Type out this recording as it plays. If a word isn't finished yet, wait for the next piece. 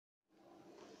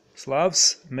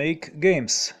Slavs make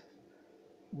games.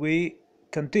 We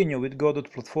continue with Godot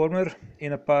platformer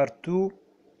in a part 2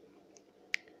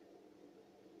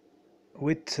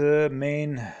 with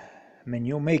main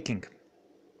menu making.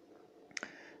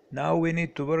 Now we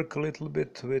need to work a little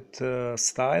bit with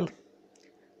style.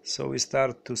 So we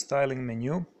start to styling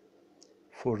menu.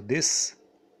 For this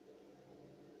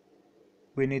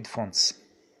we need fonts.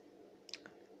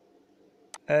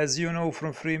 As you know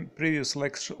from previous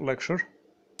lecture,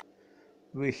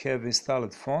 we have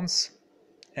installed fonts,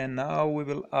 and now we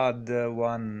will add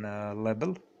one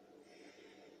label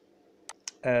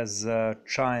as a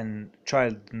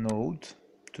child node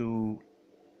to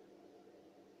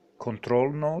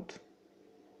control node,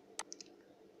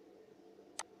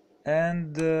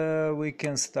 and we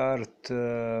can start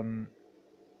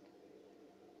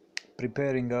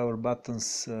preparing our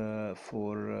buttons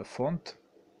for font.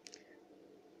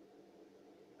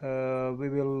 We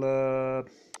will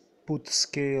put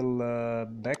scale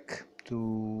back to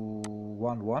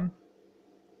 1:1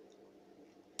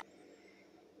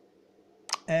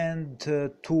 and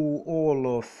to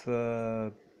all of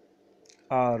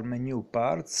our menu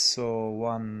parts, so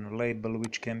one label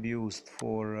which can be used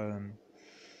for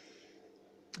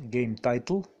game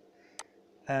title,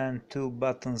 and two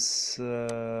buttons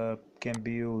can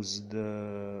be used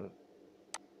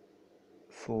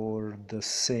for the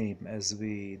same as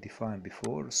we defined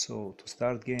before, so to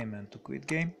start game and to quit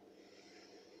game.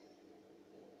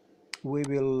 We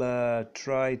will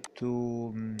try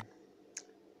to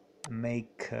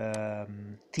make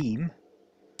theme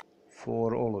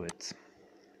for all of it.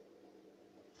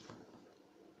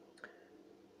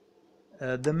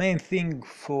 The main thing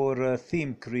for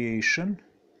theme creation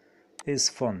is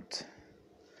font.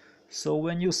 So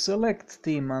when you select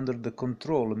theme under the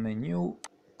control menu,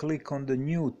 click on the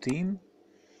new theme,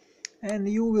 and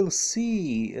you will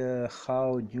see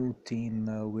how new theme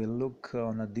will look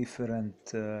on a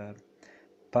different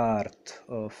part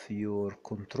of your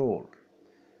control.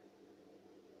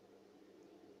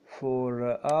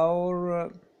 For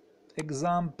our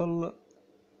example,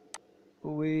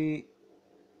 we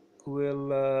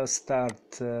will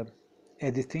start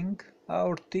editing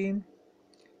our theme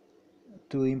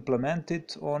to implement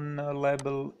it on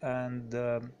label and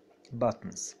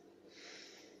buttons.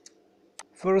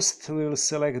 First, we will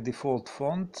select default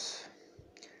font.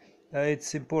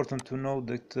 It's important to know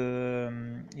that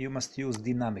you must use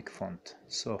dynamic font.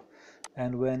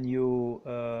 And when you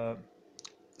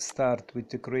start with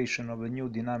the creation of a new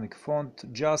dynamic font,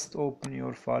 just open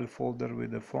your file folder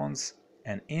with the fonts,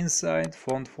 and inside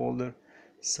font folder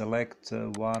select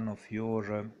one of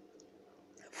your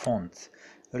fonts.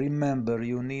 Remember,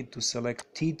 you need to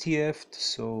select TTF,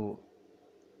 so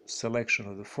selection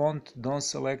of the font. Don't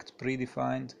select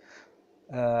predefined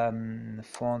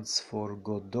fonts for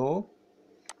Godot,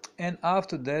 and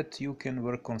after that you can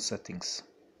work on settings.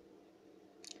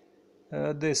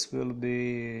 This will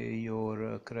be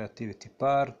your creativity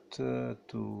part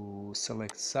to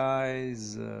select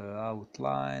size,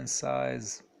 outline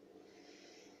size,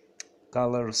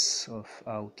 colors of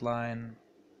outline,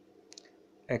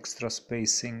 extra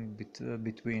spacing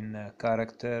between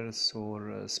characters,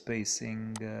 or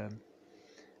spacing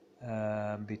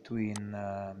between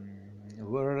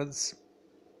words.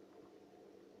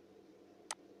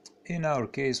 In our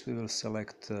case, we will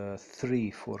select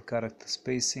 3 for character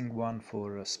spacing, 1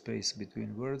 for space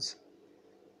between words.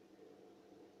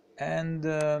 And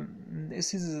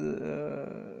this is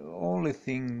only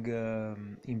thing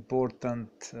important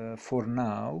for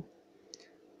now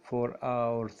for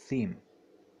our theme.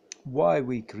 Why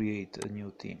we create a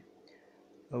new theme?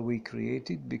 We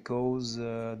create it because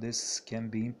this can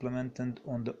be implemented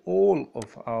on the all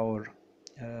of our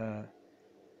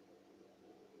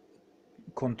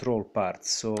control parts,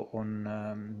 so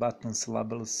on buttons,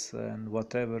 labels, and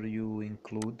whatever you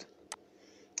include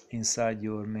inside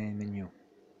your main menu.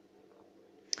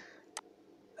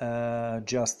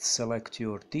 Just select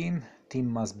your theme. Theme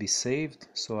must be saved,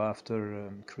 so after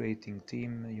creating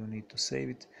theme you need to save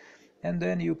it, and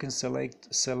then you can select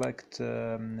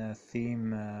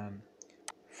theme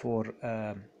for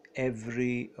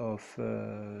every of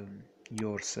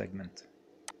your segment.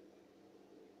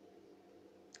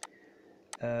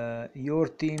 Your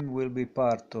theme will be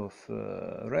part of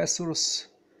resource,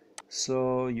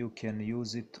 so you can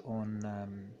use it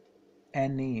on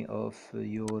any of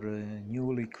your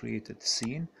newly created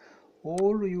scene,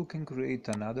 or you can create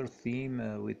another theme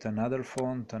with another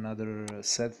font, another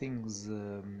settings,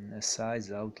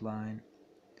 size, outline,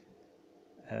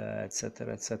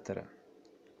 etc., etc.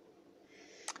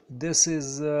 This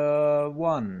is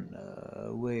one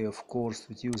way, of course.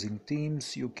 With using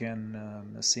themes you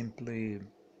can simply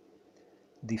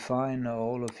define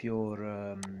all of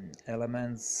your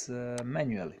elements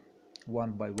manually,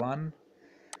 one by one.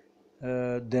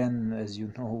 Then, as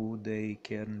you know, they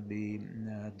can be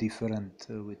different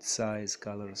with size,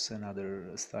 colors and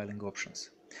other styling options.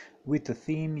 With a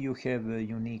theme you have a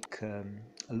unique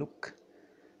look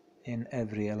in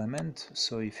every element,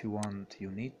 so if you want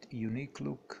unique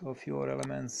look of your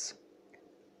elements,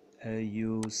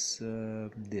 use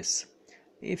this.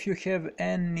 If you have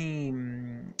any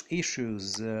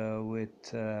issues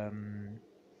with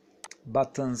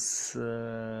buttons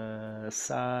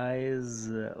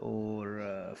size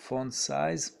or font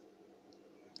size,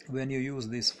 when you use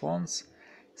these fonts,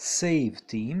 save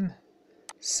theme,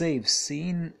 save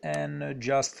scene and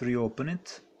just reopen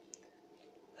it,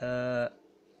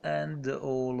 and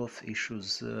all of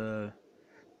issues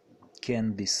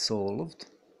can be solved.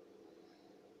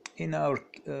 In our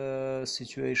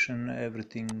situation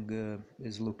everything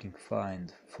is looking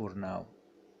fine for now.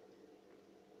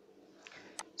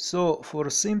 So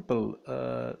for simple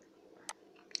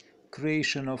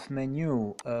creation of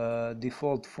menu,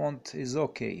 default font is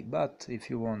okay, but if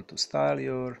you want to style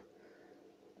your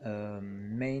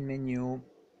main menu,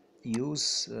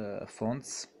 use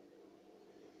fonts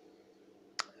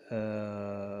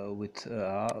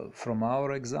from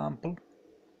our example,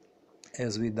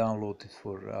 as we download it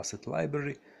for asset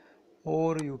library,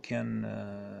 or you can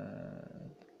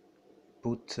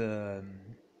put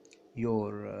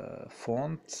your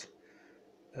font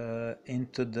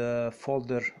into the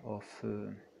folder of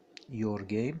your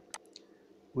game,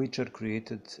 which are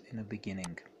created in the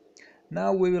beginning.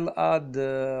 Now we will add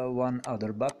one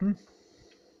other button.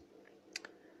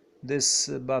 This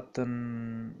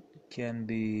button can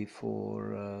be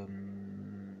for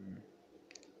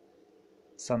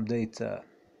some data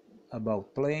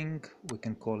about playing. We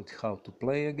can call it how to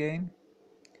play a game,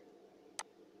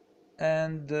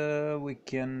 and we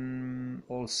can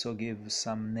also give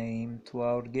some name to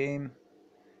our game,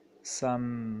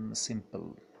 some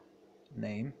simple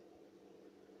name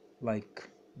like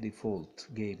default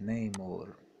game name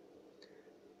or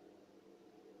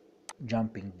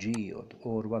jumping G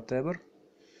or whatever.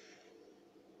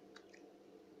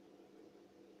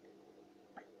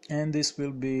 And this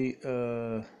will be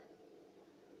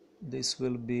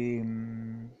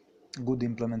good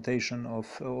implementation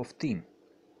of theme.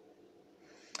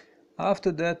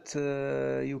 After that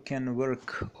you can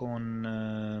work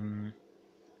on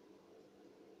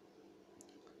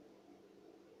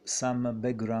some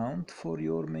background for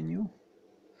your menu.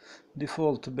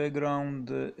 Default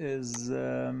background is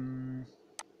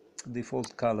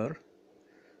default color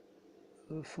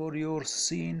for your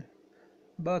scene,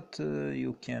 but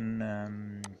you can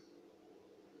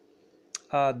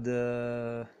add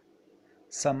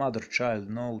some other child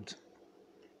node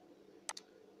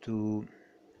to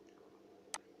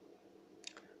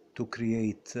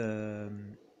create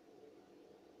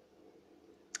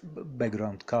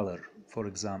background color, for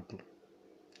example.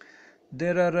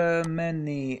 There are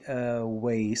many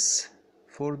ways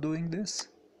for doing this,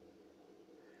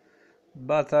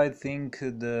 but I think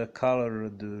the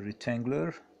colored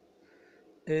rectangular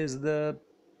is the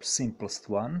simplest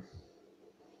one,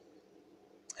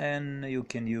 and you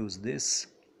can use this.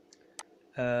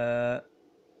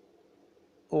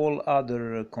 All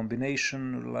other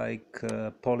combination like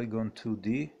polygon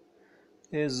 2D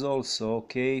is also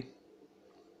okay.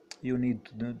 You need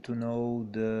to know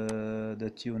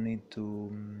that you need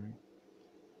to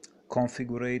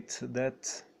configure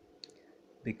that,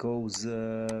 because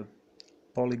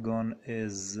polygon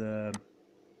is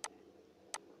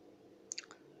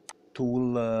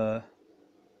tool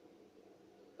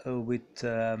with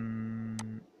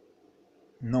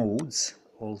nodes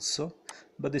also,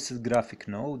 but this is graphic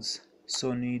nodes,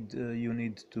 so you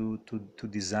need to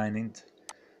design it,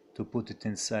 to put it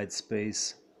inside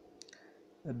space,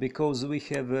 because we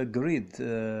have a grid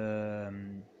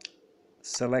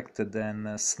selected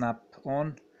and snap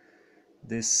on.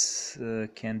 This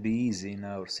can be easy in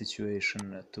our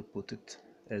situation to put it.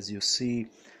 As you see,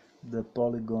 the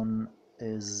polygon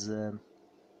is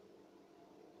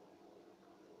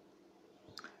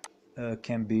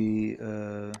can be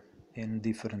in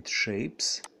different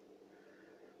shapes.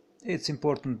 It's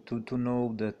important to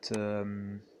know that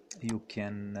you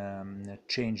can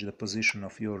change the position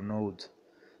of your node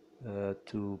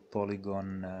to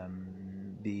polygon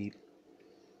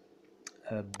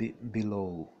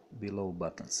below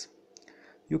buttons.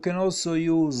 You can also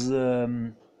use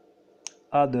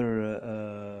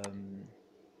other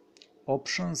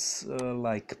options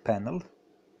like panel.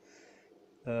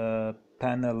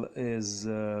 panel is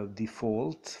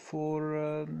default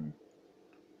for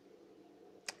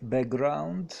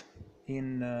background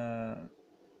in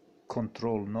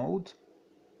control node.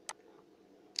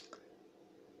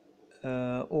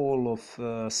 All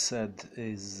of said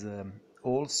is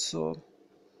also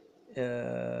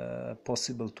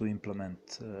possible to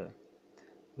implement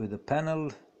with a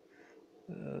panel.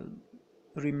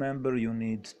 Remember, you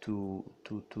need to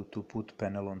put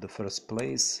panel on the first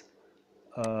place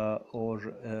or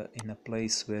in a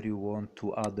place where you want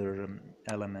to other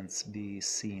elements be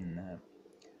seen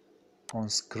on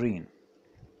screen.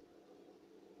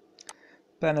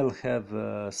 Panel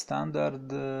have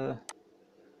standard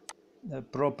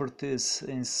properties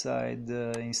inside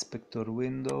the inspector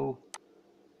window.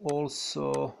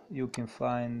 Also, you can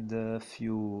find a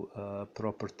few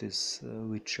properties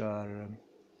which are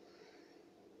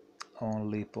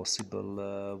only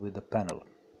possible with the panel.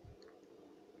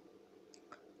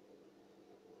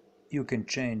 You can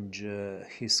change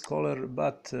his color,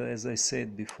 but as I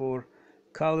said before,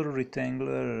 color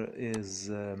rectangular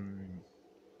is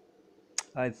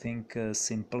I think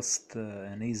simplest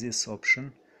and easiest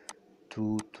option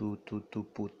to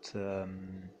put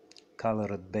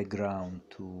colored background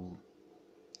to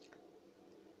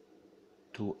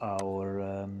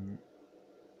our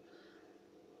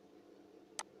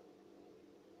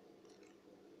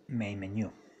main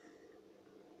menu.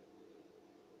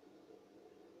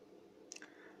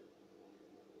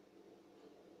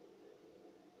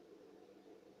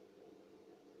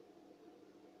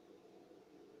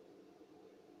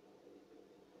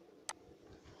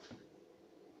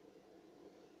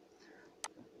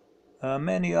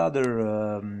 Many other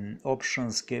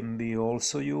options can be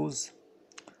also used,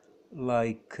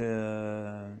 like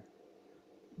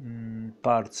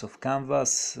parts of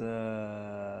canvas,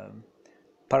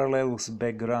 parallels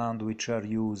background, which are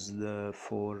used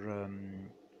for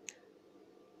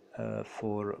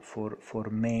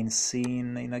main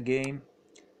scene in a game.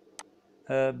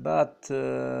 But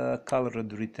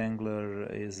colored rectangular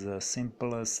is the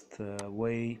simplest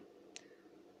way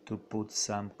to put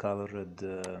some colored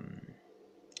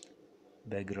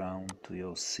background to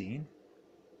your scene.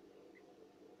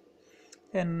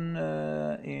 And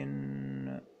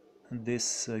in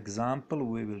this example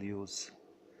we will use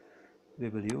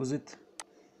it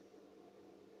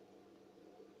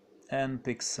and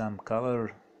pick some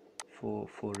color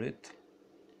for it.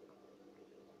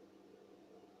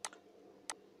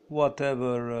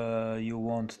 Whatever you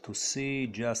want to see,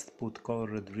 just put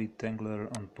colored rectangular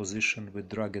on position with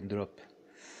drag and drop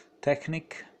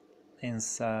technique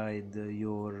inside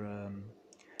your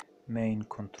main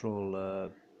control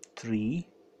tree,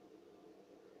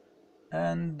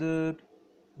 and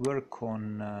work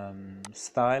on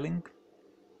styling.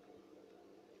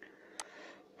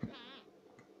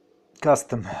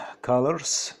 Custom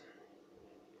colors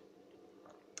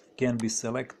can be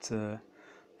selected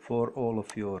for all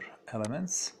of your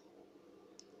elements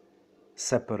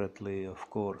separately, of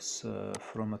course,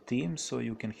 from a theme, so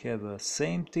you can have a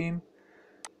same theme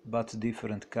but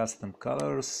different custom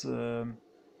colors.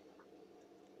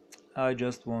 I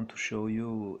just want to show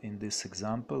you in this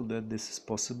example that this is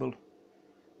possible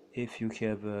if you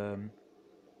have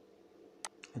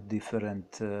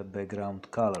different background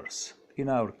colors. In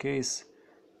our case,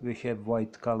 we have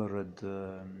white colored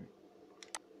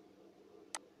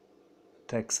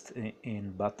text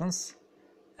in buttons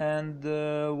and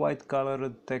white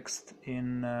colored text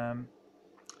in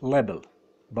label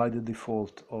by the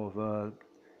default of a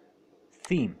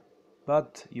theme,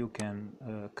 but you can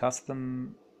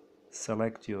custom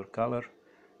select your color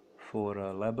for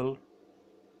a label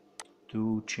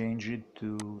to change it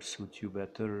to suit you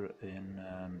better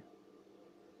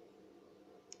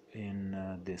in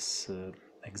this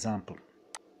example.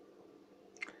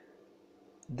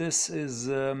 This is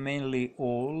mainly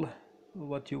all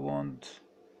what you want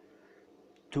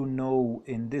to know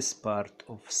in this part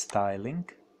of styling.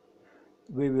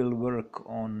 We will work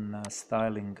on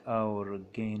styling our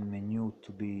game menu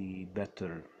to be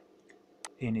better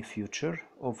in the future,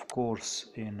 of course,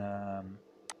 in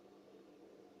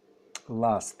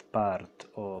last part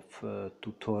of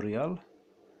tutorial,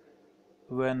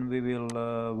 when we will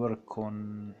work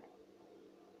on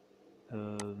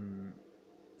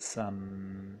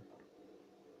some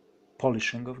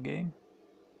polishing of game,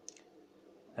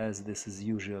 as this is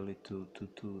usually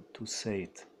to say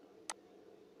it.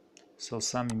 So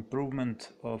some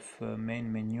improvement of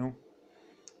main menu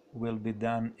will be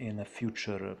done in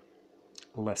future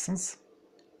lessons.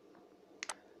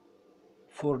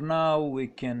 For now we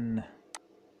can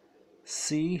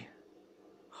see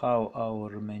how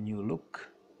our menu look.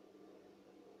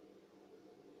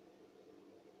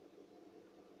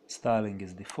 styling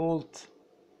is default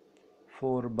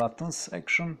for buttons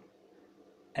action,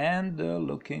 and the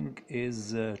looking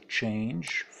is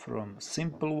change from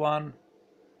simple one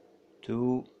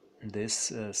to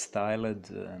this styled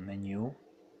menu.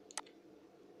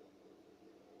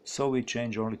 So we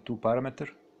change only two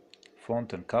parameters,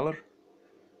 font and color,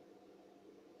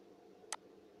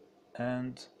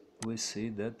 and we see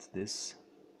that this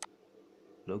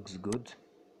looks good.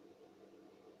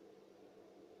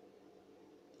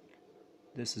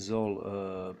 This is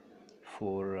all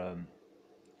for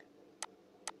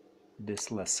this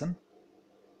lesson.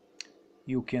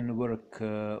 You can work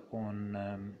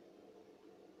on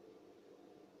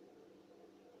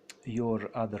your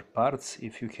other parts.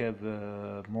 If you have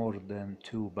more than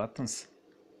two buttons,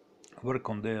 work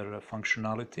on their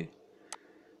functionality.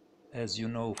 As you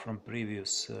know from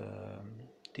previous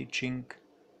teaching,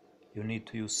 you need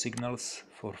to use signals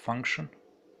for function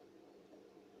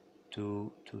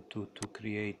to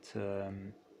create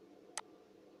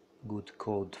good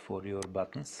code for your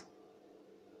buttons.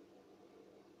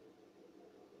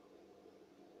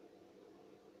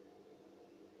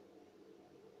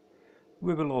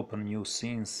 We will open new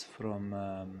scenes from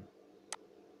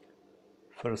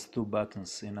first two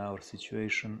buttons in our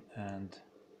situation, and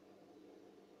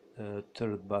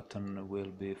third button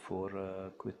will be for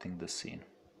quitting the scene.